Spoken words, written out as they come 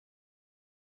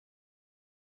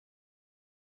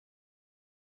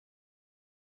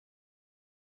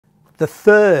The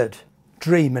third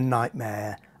dream and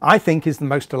nightmare, I think, is the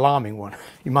most alarming one.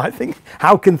 You might think,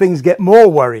 how can things get more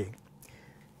worrying?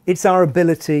 It's our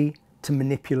ability to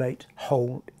manipulate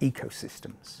whole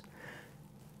ecosystems.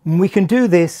 And we can do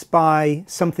this by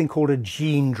something called a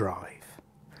gene drive.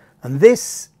 And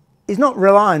this is not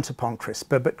reliant upon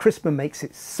CRISPR, but CRISPR makes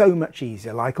it so much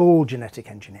easier, like all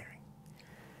genetic engineering.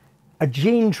 A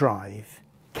gene drive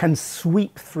can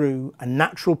sweep through a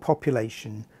natural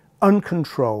population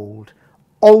uncontrolled,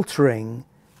 altering,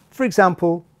 for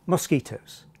example,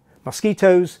 mosquitoes.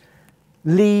 Mosquitoes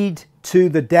lead to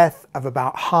the death of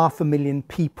about 500,000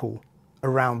 people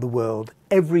around the world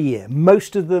every year,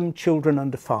 most of them children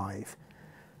under 5,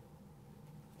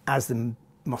 as the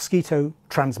mosquito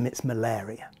transmits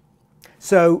malaria.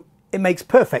 So it makes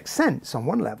perfect sense on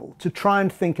one level to try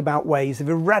and think about ways of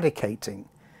eradicating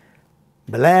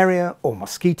malaria or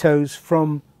mosquitoes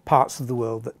from parts of the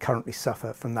world that currently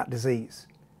suffer from that disease.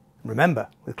 Remember,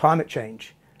 with climate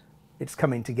change, it's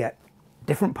coming to get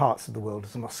different parts of the world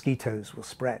as the mosquitoes will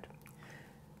spread.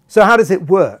 So how does it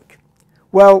work?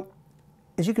 Well,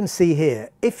 as you can see here,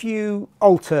 if you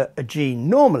alter a gene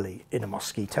normally in a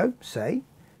mosquito, say,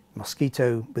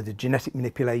 mosquito with a genetic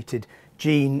manipulated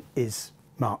gene is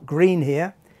marked green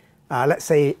here. Let's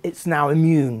say it's now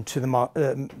immune to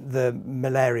the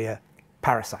malaria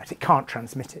parasite. It can't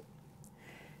transmit it.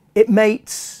 It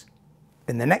mates.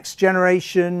 In the next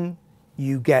generation,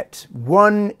 you get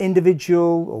one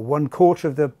individual or 1/4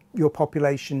 of your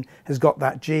population has got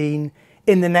that gene.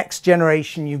 In the next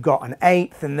generation, you've got an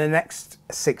 1/8, and the next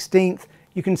 1/16th.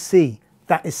 You can see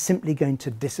that is simply going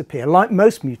to disappear. Like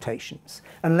most mutations,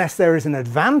 unless there is an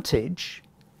advantage,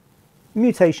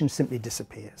 mutation simply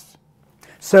disappears.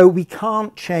 So we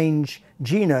can't change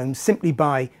genomes simply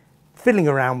by fiddling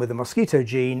around with a mosquito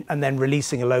gene and then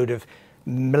releasing a load of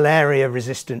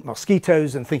malaria-resistant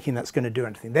mosquitoes and thinking that's going to do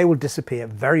anything. They will disappear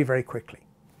very, very quickly.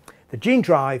 The gene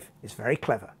drive is very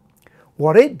clever.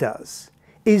 What it does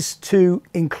is to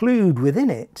include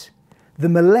within it the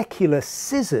molecular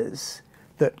scissors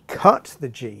that cut the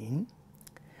gene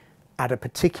at a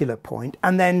particular point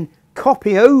and then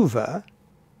copy over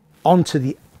onto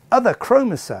the other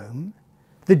chromosome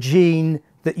the gene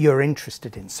that you're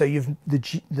interested in. So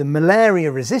the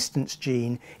malaria resistance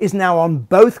gene is now on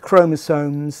both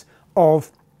chromosomes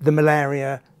of the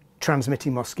malaria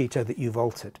transmitting mosquito that you've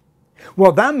altered.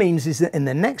 What that means is that in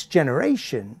the next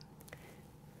generation,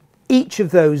 each of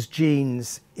those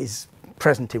genes is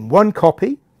present in one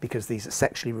copy, because these are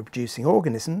sexually reproducing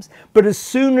organisms, but as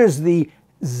soon as the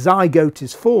zygote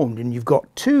is formed and you've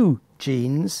got 2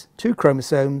 genes, 2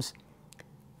 chromosomes,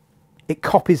 it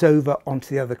copies over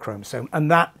onto the other chromosome, and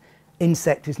that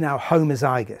insect is now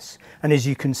homozygous. And as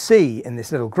you can see in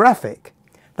this little graphic,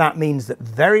 that means that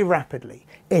very rapidly,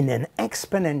 in an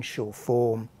exponential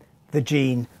form, the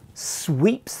gene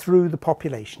sweeps through the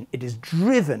population. It is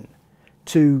driven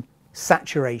to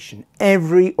saturation.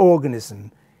 Every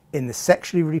organism in the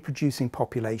sexually reproducing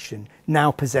population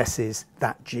now possesses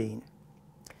that gene.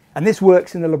 And this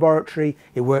works in the laboratory.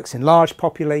 It works in large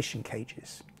population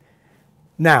cages.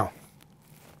 Now,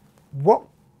 what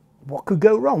could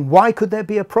go wrong? Why could there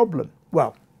be a problem?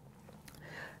 Well,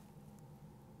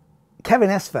 Kevin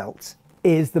Esvelt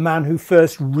is the man who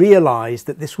first realized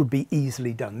that this would be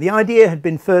easily done. The idea had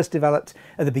been first developed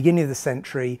at the beginning of the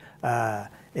century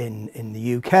in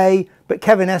the UK, but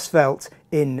Kevin Esvelt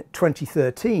in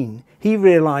 2013, he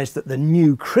realized that the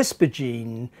new CRISPR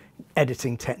gene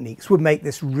editing techniques would make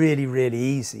this really, really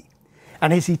easy.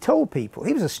 And as he told people,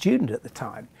 he was a student at the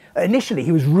time, initially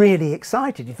he was really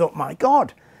excited. He thought, my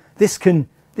God, this can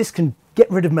get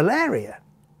rid of malaria.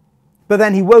 But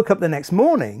then he woke up the next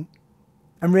morning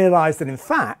and realized that in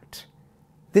fact,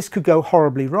 this could go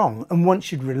horribly wrong. And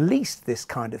once you'd released this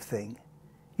kind of thing,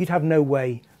 you'd have no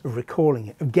way of recalling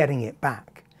it, of getting it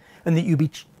back. And that you'd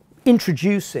be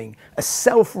introducing a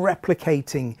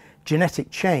self-replicating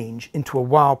genetic change into a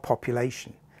wild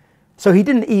population. So he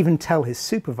didn't even tell his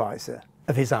supervisor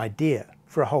of his idea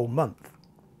for a whole month.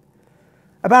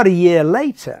 About a year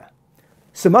later,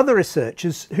 some other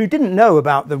researchers who didn't know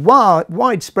about the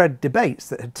widespread debates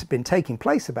that had been taking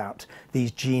place about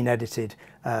these gene-edited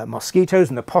mosquitoes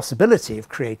and the possibility of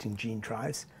creating gene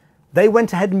drives, they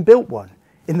went ahead and built one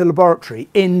in the laboratory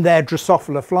in their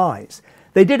Drosophila flies.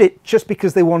 They did it just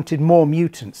because they wanted more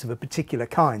mutants of a particular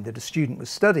kind that a student was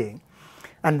studying.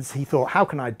 And he thought, how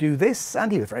can I do this?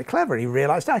 And he was very clever. He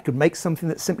realized I could make something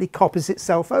that simply copies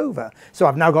itself over. So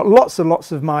I've now got lots and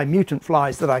lots of my mutant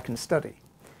flies that I can study.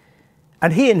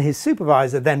 And he and his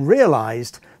supervisor then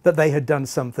realized that they had done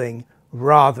something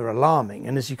rather alarming.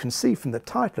 And as you can see from the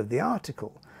title of the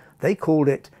article, they called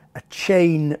it a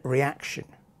chain reaction.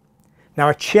 Now,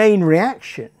 a chain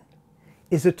reaction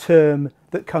is a term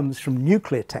that comes from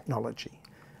nuclear technology,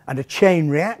 and a chain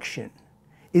reaction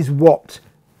is what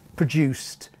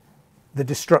produced the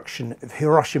destruction of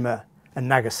Hiroshima and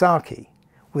Nagasaki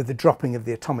with the dropping of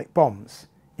the atomic bombs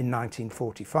in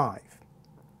 1945.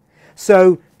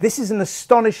 So this is an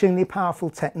astonishingly powerful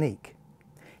technique.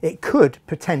 It could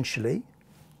potentially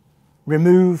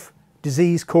remove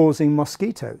disease-causing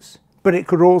mosquitoes, but it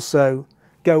could also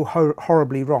go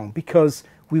horribly wrong because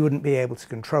we wouldn't be able to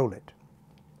control it.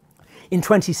 In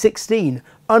 2016,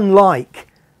 unlike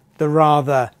the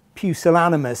rather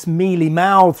pusillanimous,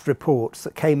 mealy-mouthed reports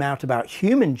that came out about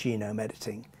human genome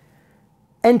editing,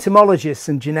 entomologists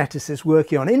and geneticists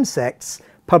working on insects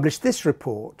published this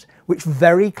report, which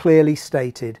very clearly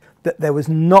stated that there was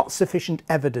not sufficient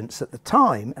evidence at the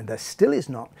time, and there still is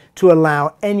not, to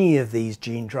allow any of these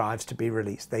gene drives to be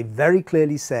released. They very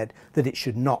clearly said that it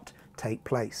should not take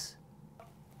place.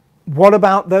 What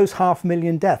about those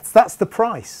 500,000 deaths? That's the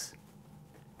price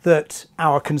that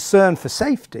our concern for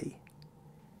safety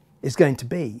is going to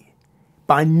be.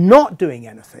 By not doing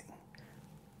anything,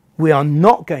 we are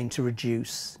not going to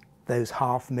reduce those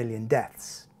 500,000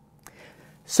 deaths.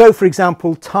 So, for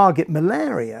example, Target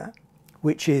Malaria,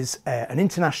 which is an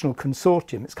international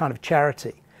consortium, it's kind of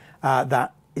charity,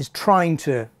 that is trying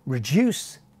to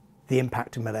reduce the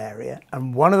impact of malaria,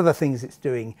 and one of the things it's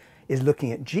doing is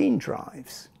looking at gene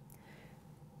drives.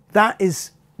 That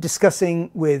is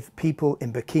discussing with people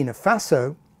in Burkina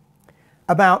Faso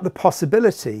about the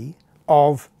possibility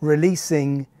of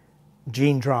releasing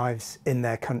gene drives in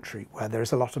their country where there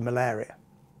is a lot of malaria.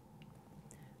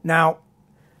 Now,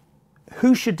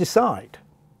 who should decide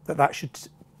that that should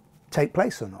take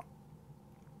place or not?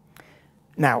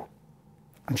 Now,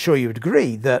 I'm sure you would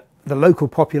agree that the local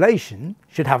population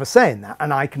should have a say in that,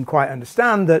 and I can quite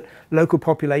understand that local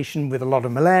population with a lot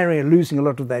of malaria, losing a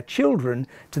lot of their children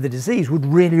to the disease, would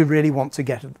really want to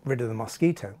get rid of the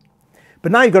mosquito.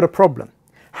 But now you've got a problem.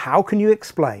 How can you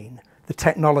explain the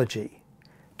technology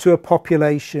to a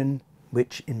population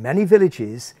which in many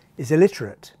villages is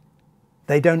illiterate?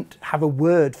 They don't have a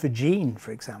word for gene,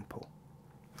 for example.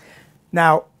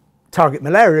 Now, Target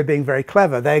Malaria, being very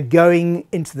clever, they're going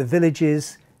into the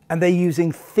villages and they're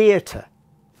using theatre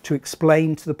to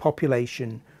explain to the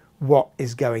population what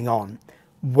is going on,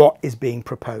 what is being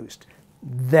proposed.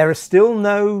 There are still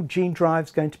no gene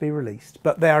drives going to be released,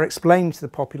 but they are explaining to the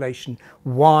population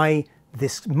why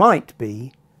this might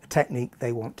be a technique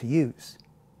they want to use.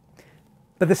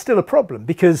 But there's still a problem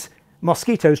because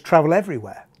mosquitoes travel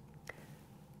everywhere.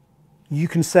 You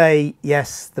can say,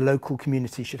 yes, the local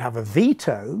community should have a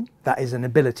veto, that is an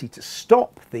ability to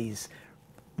stop these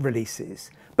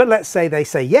releases. But let's say they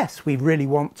say, yes, we really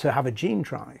want to have a gene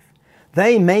drive.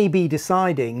 They may be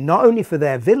deciding not only for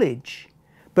their village,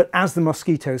 but as the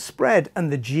mosquitoes spread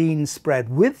and the genes spread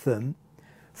with them,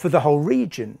 for the whole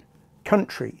region,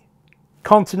 country,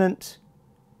 continent,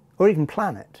 or even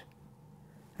planet.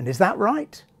 And is that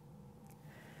right?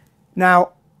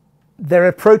 Now, there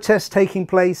are protests taking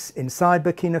place inside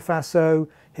Burkina Faso.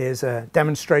 Here's a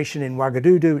demonstration in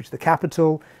Ouagadougou, which is the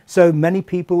capital. So many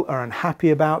people are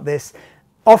unhappy about this,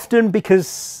 often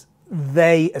because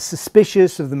they are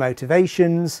suspicious of the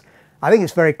motivations. I think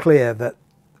it's very clear that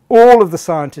all of the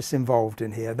scientists involved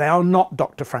in here, they are not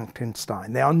Dr.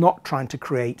 Frankenstein. They are not trying to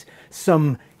create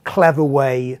some clever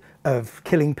way of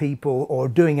killing people or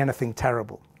doing anything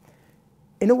terrible.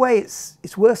 In a way,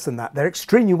 it's worse than that. They're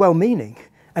extremely well-meaning,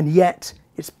 and yet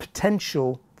it's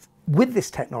potential with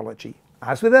this technology,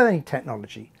 as with any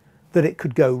technology, that it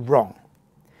could go wrong.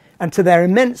 And to their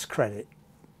immense credit,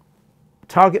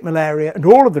 Target Malaria and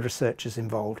all of the researchers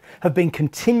involved have been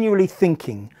continually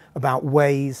thinking about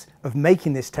ways of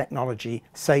making this technology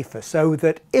safer, so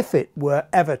that if it were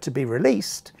ever to be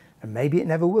released, and maybe it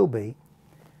never will be,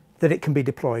 that it can be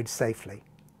deployed safely.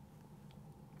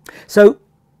 So,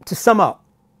 to sum up,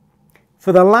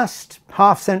 for the last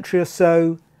half century or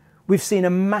so, we've seen a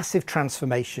massive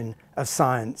transformation of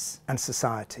science and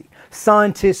society.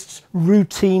 Scientists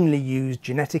routinely use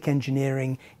genetic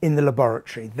engineering in the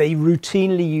laboratory. They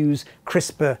routinely use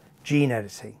CRISPR gene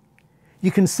editing.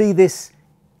 You can see this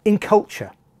in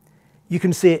culture. You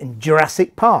can see it in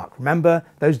Jurassic Park. Remember,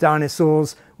 those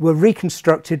dinosaurs were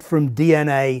reconstructed from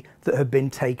DNA that had been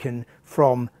taken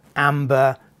from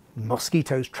amber,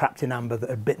 mosquitoes trapped in amber that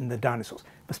had bitten the dinosaurs.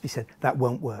 Must be said, that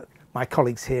won't work. My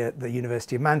colleagues here at the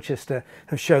University of Manchester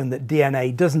have shown that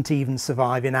DNA doesn't even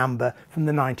survive in amber from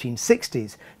the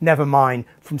 1960s, never mind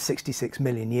from 66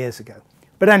 million years ago.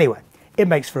 But anyway, it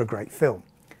makes for a great film.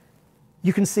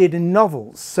 You can see it in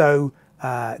novels, so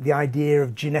the idea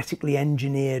of genetically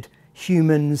engineered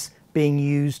humans being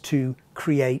used to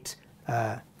create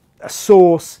a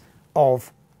source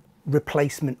of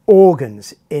replacement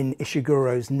organs in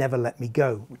Ishiguro's Never Let Me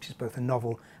Go, which is both a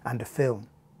novel and a film.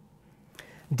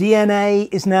 DNA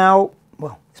is now,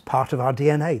 well, it's part of our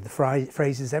DNA. The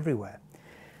phrase is everywhere.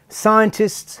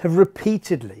 Scientists have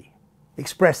repeatedly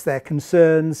expressed their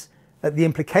concerns at the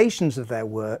implications of their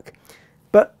work,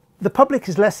 but the public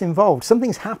is less involved.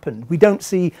 Something's happened. We don't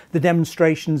see the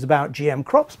demonstrations about GM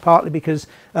crops, partly because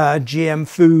GM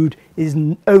food is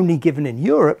only given in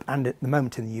Europe and at the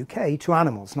moment in the UK to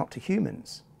animals, not to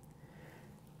humans.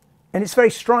 And it's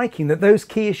very striking that those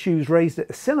key issues raised at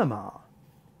Asilomar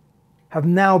have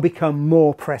now become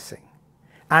more pressing.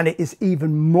 And it is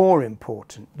even more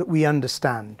important that we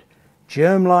understand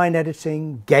germline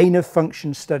editing,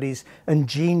 gain-of-function studies and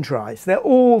gene drives. They're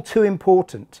all too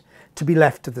important to be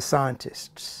left to the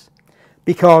scientists,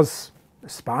 because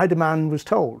Spider-Man was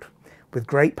told, with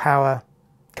great power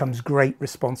comes great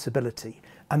responsibility.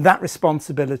 And that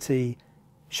responsibility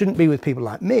shouldn't be with people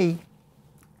like me.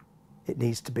 It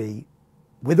needs to be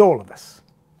with all of us.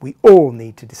 We all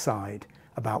need to decide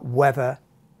about whether,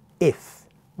 if,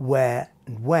 where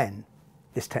and when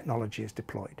this technology is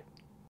deployed.